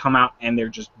 and they come out, and they're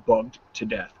just bugged to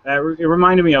death. It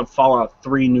reminded me of Fallout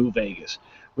 3 New Vegas.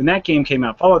 When that game came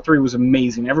out, Fallout 3 was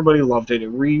amazing. Everybody loved it. It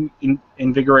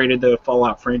reinvigorated the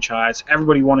Fallout franchise.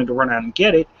 Everybody wanted to run out and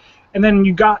get it. And then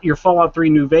you got your Fallout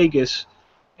 3 New Vegas,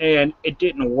 and it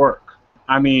didn't work.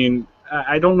 I mean,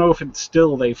 I don't know if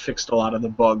they fixed a lot of the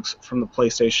bugs from the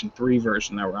PlayStation 3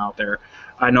 version that were out there.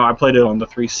 I know I played it on the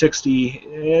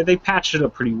 360. They patched it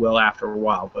up pretty well after a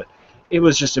while, but it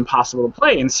was just impossible to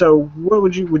play. And so what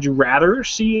would you rather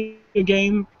see a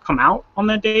game come out on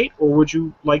that date, or would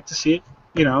you like to see it,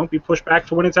 be pushed back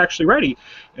to when it's actually ready?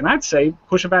 And I'd say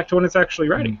push it back to when it's actually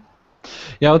ready.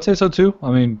 Yeah, I would say so too.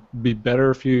 I mean, it'd be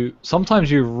better if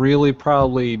sometimes you really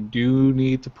probably do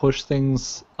need to push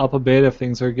things up a bit if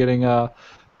things are getting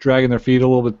dragging their feet a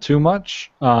little bit too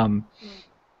much. But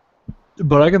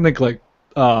I can think like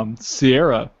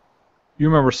Sierra. You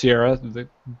remember Sierra, the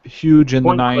huge in the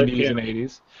 90s and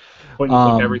 80s. Point and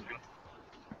click everything.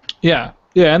 Yeah,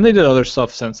 and they did other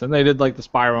stuff since then. They did like the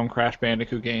Spyro and Crash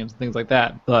Bandicoot games and things like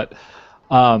that. But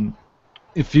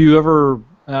if you ever,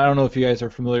 I don't know if you guys are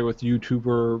familiar with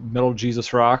YouTuber Metal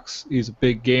Jesus Rocks. He's a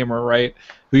big gamer, right?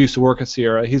 Who used to work at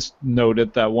Sierra. He's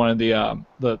noted that one of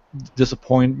the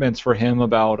disappointments for him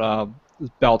about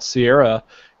Sierra,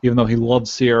 even though he loved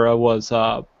Sierra, was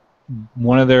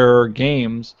one of their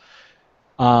games.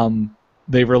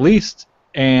 They released,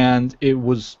 and it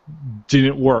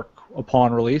didn't work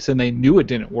upon release, and they knew it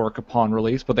didn't work upon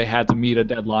release, but they had to meet a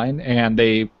deadline, and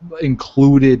they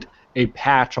included a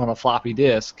patch on a floppy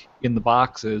disk in the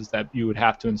boxes that you would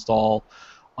have to install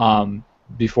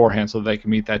beforehand so they could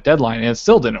meet that deadline, and it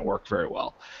still didn't work very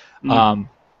well.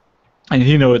 and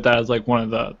he noted that as like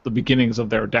one of the beginnings of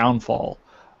their downfall.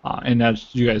 And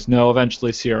as you guys know,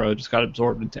 eventually Sierra just got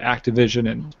absorbed into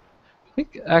Activision, and I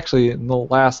think actually in the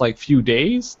last like few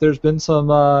days, there's been some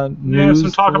Yeah, some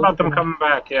news, talk about them coming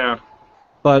back. Yeah.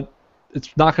 but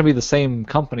it's not going to be the same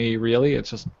company really. It's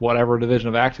just whatever division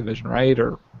of Activision, right,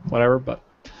 or whatever. But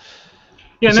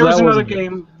Yeah, and so there was that another wasn't good.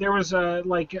 game. There was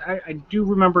like I do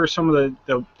remember some of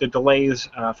the delays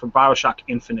for BioShock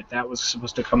Infinite. That was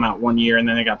supposed to come out 1 year, and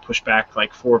then it got pushed back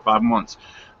like 4 or 5 months.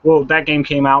 Well, that game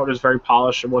came out. It was very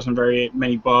polished. There wasn't very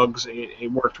many bugs.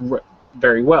 It worked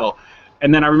very well.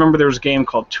 And then I remember there was a game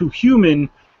called Too Human,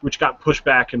 which got pushed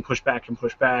back and pushed back and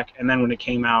pushed back. And then when it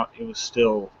came out, it was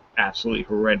still absolutely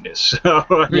horrendous. So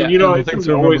I mean, Yeah, and the it thing doesn't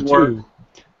to remember always work. too,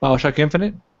 BioShock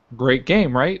Infinite, great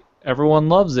game, right? Everyone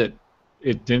loves it.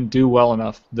 It didn't do well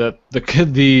enough. The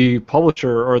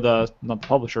publisher, or the not the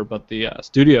publisher, but the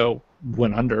studio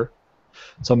went under.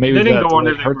 So maybe They didn't that go delay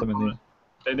under. They hurt were them in the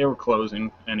end. they were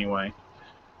closing anyway.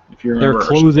 If you They're remember our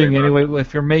story closing about anyway. them.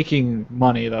 If you're making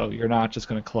money, though, you're not just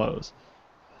going to close.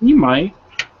 You might.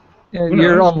 Yeah, Who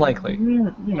you're knows? unlikely.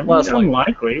 Less You're likely.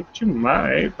 unlikely, but you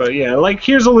might. But yeah, like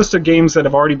here's a list of games that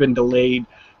have already been delayed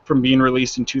from being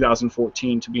released in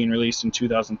 2014 to being released in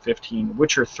 2015.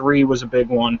 Witcher 3 was a big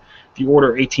one. The Order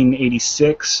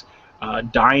 1886,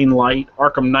 Dying Light,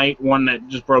 Arkham Knight, one that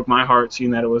just broke my heart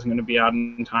seeing that it wasn't going to be out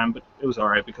in time, but it was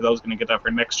alright because I was going to get that for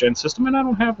a next-gen system, and I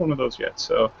don't have one of those yet.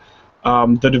 So,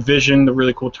 The Division, the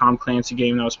really cool Tom Clancy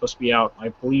game that was supposed to be out, I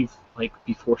believe, like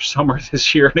before summer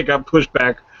this year, and it got pushed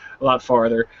back a lot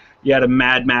farther. You had a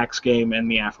Mad Max game and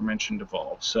the aforementioned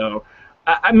Evolve. So,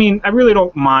 I mean, I really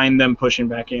don't mind them pushing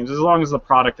back games as long as the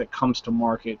product that comes to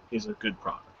market is a good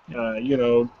product.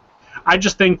 I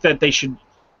just think that they should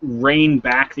rein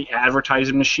back the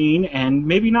advertising machine and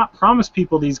maybe not promise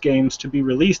people these games to be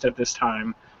released at this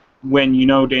time when you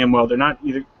know damn well they're not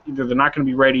either they're not going to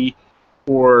be ready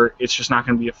or it's just not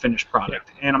going to be a finished product.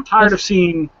 Yeah. And I'm tired of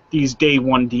seeing these day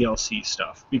one DLC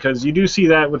stuff because you do see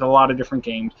that with a lot of different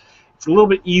games. It's a little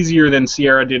bit easier than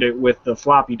Sierra did it with the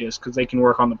floppy disk because they can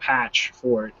work on the patch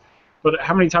for it. But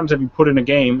how many times have you put in a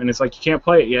game and it's like you can't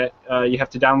play it yet? You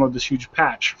have to download this huge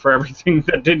patch for everything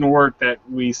that didn't work that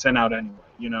we sent out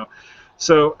anyway.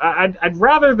 So I'd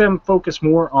rather them focus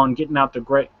more on getting out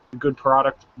the good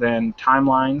product than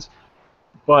timelines.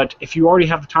 But if you already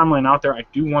have the timeline out there, I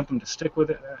do want them to stick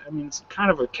with it. I mean, it's kind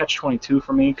of a catch-22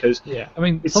 for me because Yeah, I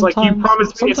mean, it's like you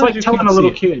promised me. It's like telling a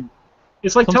little kid.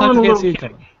 It's like telling a little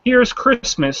kid, "Here's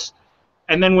Christmas,"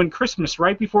 and then when Christmas,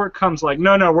 right before it comes, like,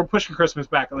 no, we're pushing Christmas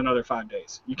back another 5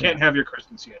 days. You can't have your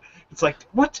Christmas yet. It's like,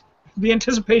 what? The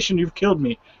anticipation, you've killed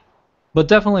me. But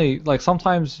definitely, like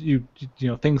sometimes you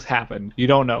know things happen. You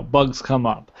don't know. Bugs come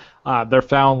up. They're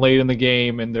found late in the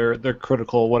game and they're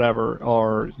critical, whatever.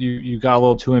 Or you got a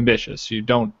little too ambitious. You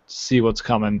don't see what's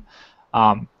coming.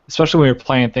 Especially when you're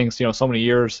playing things so many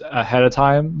years ahead of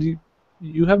time.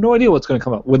 You have no idea what's going to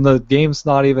come up when the game's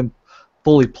not even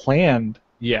fully planned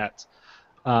yet.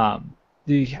 How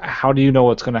do you know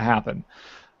what's going to happen?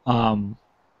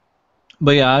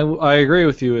 But yeah, I agree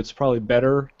with you. It's probably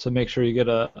better to make sure you get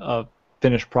a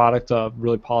finished product, a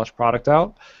really polished product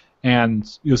out,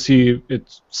 and you'll see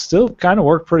it's still kind of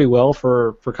worked pretty well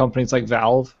for companies like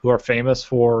Valve, who are famous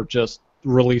for just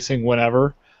releasing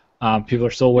whenever. People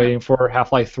are still waiting for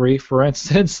Half-Life 3, for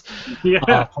instance,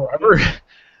 forever.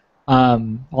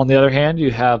 On the other hand,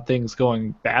 you have things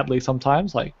going badly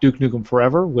sometimes, like Duke Nukem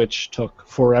Forever, which took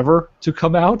forever to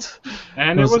come out.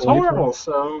 And it was horrible.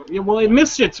 So, well, it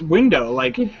missed its window.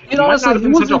 Like, it might honestly, not have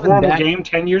been such a horrible that game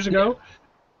 10 years ago,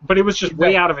 but it was just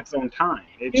way out of its own time.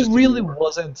 It really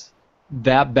wasn't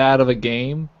that bad of a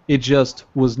game. It just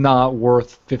was not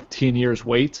worth 15 years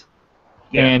wait,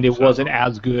 and it wasn't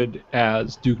as good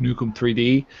as Duke Nukem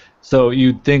 3D. So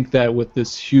you'd think that with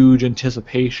this huge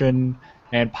anticipation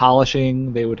and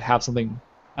polishing, they would have something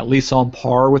at least on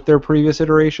par with their previous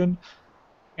iteration,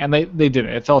 and they didn't.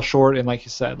 It fell short, and like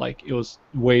you said, like it was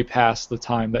way past the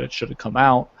time that it should have come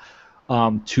out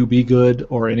to be good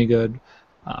or any good,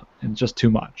 and just too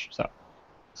much.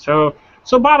 So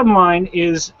bottom line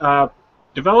is,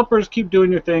 developers keep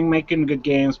doing your thing, making good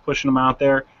games, pushing them out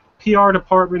there. PR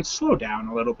departments, slow down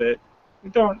a little bit.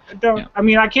 Don't. Yeah. I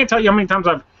mean, I can't tell you how many times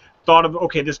I've thought of,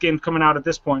 okay, this game's coming out at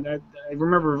this point. I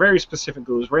remember very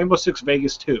specifically, it was Rainbow Six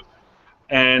Vegas 2.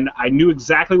 And I knew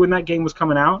exactly when that game was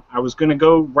coming out. I was going to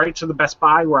go right to the Best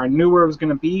Buy where I knew where it was going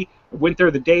to be. I went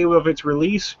there the day of its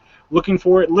release, looking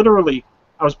for it. Literally,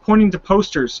 I was pointing to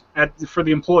posters for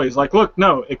the employees. Like, look,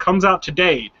 no, it comes out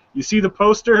today. You see the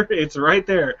poster? It's right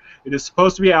there. It is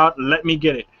supposed to be out. Let me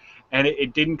get it. And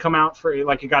it didn't come out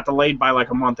it got delayed by like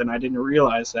a month, and I didn't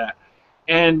realize that.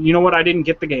 And you know what? I didn't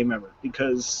get the game ever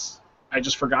because I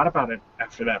just forgot about it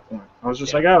after that point. I was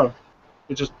just like, oh,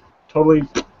 it just totally.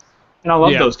 And I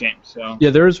love those games. So yeah,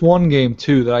 there's one game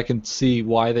too that I can see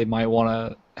why they might want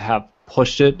to have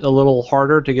pushed it a little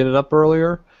harder to get it up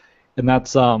earlier, and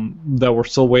that's that we're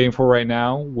still waiting for right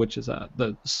now, which is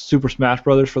the Super Smash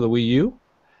Brothers for the Wii U,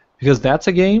 because that's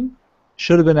a game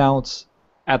should have been out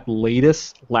at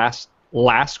latest last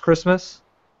Christmas.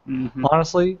 Mm-hmm.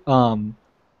 Honestly,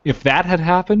 if that had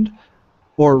happened,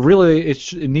 or really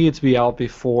it needed to be out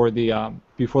before the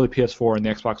PS4 and the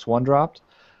Xbox One dropped.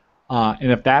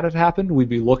 And if that had happened, we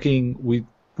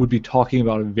would be talking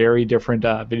about a very different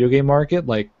video game market.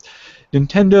 Like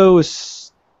Nintendo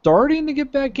is starting to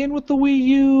get back in with the Wii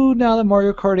U now that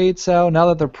Mario Kart 8's out. Now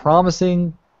that they're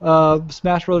promising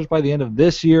Smash Brothers by the end of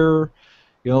this year.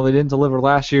 You know, they didn't deliver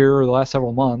last year or the last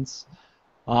several months.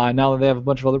 Now that they have a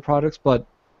bunch of other projects, but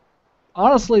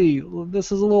honestly,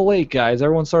 this is a little late, guys.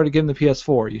 Everyone started getting the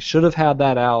PS4. You should have had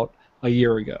that out a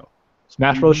year ago.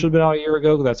 Smash Bros. Should have been out a year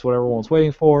ago. That's what everyone was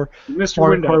waiting for. Mario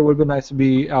Kart would have been nice to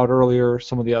be out earlier.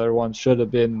 Some of the other ones should have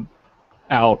been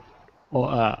out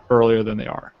earlier than they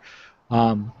are.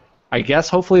 I guess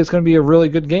hopefully it's going to be a really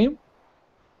good game.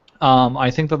 I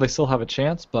think that they still have a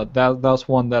chance, but that's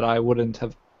one that I would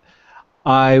have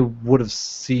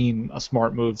seen a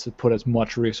smart move to put as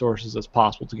much resources as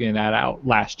possible to getting that out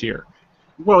last year.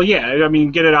 Well, yeah, I mean,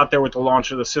 get it out there with the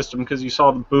launch of the system, because you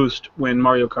saw the boost when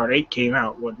Mario Kart 8 came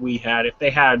out, what we had. If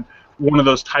they had one of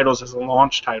those titles as a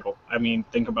launch title, I mean,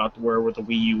 think about where the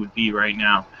Wii U would be right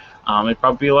now. It'd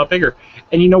probably be a lot bigger.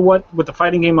 And you know what? With a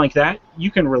fighting game like that, you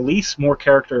can release more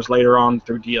characters later on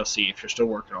through DLC if you're still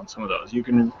working on some of those. You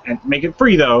can make it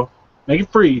free, though. Make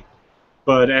it free,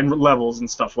 and levels and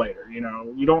stuff later. You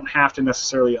know, you don't have to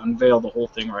necessarily unveil the whole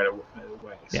thing right away.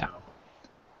 Yeah.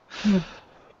 So.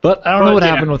 But I don't know what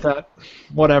happened with that.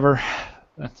 Whatever.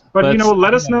 But you know,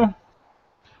 let us know.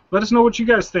 Let us know what you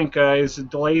guys think. Is the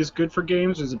delays good for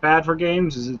games? Is it bad for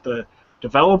games? Is it the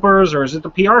developers, or is it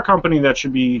the PR company that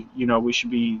should be? You know, we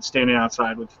should be standing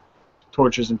outside with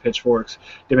torches and pitchforks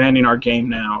demanding our game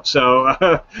now.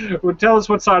 So, tell us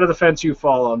what side of the fence you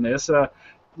fall on this.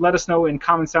 Let us know in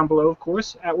comments down below, of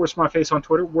course, at Words For My Face on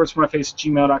Twitter,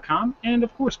 wordsformyface@gmail.com, and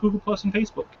of course Google Plus and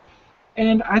Facebook.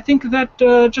 And I think that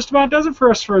just about does it for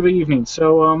us for the evening.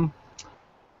 So,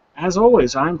 as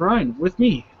always, I'm Brian. With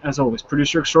me, as always,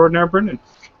 producer extraordinaire Brendan.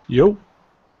 Yo.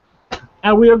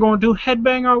 And we are going to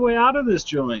headbang our way out of this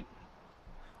joint.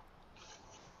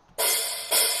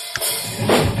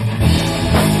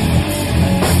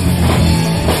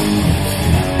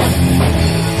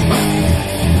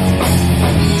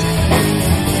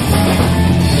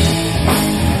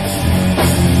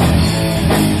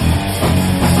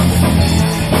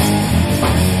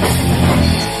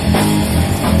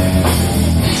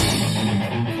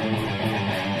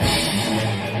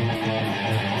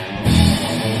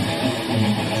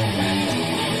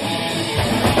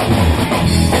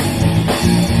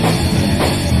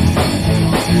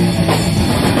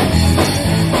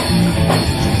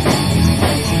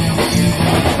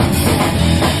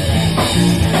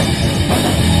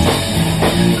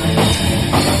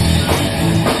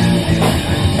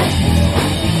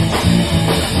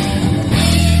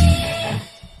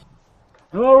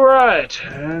 All right,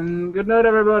 and good night,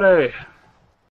 everybody.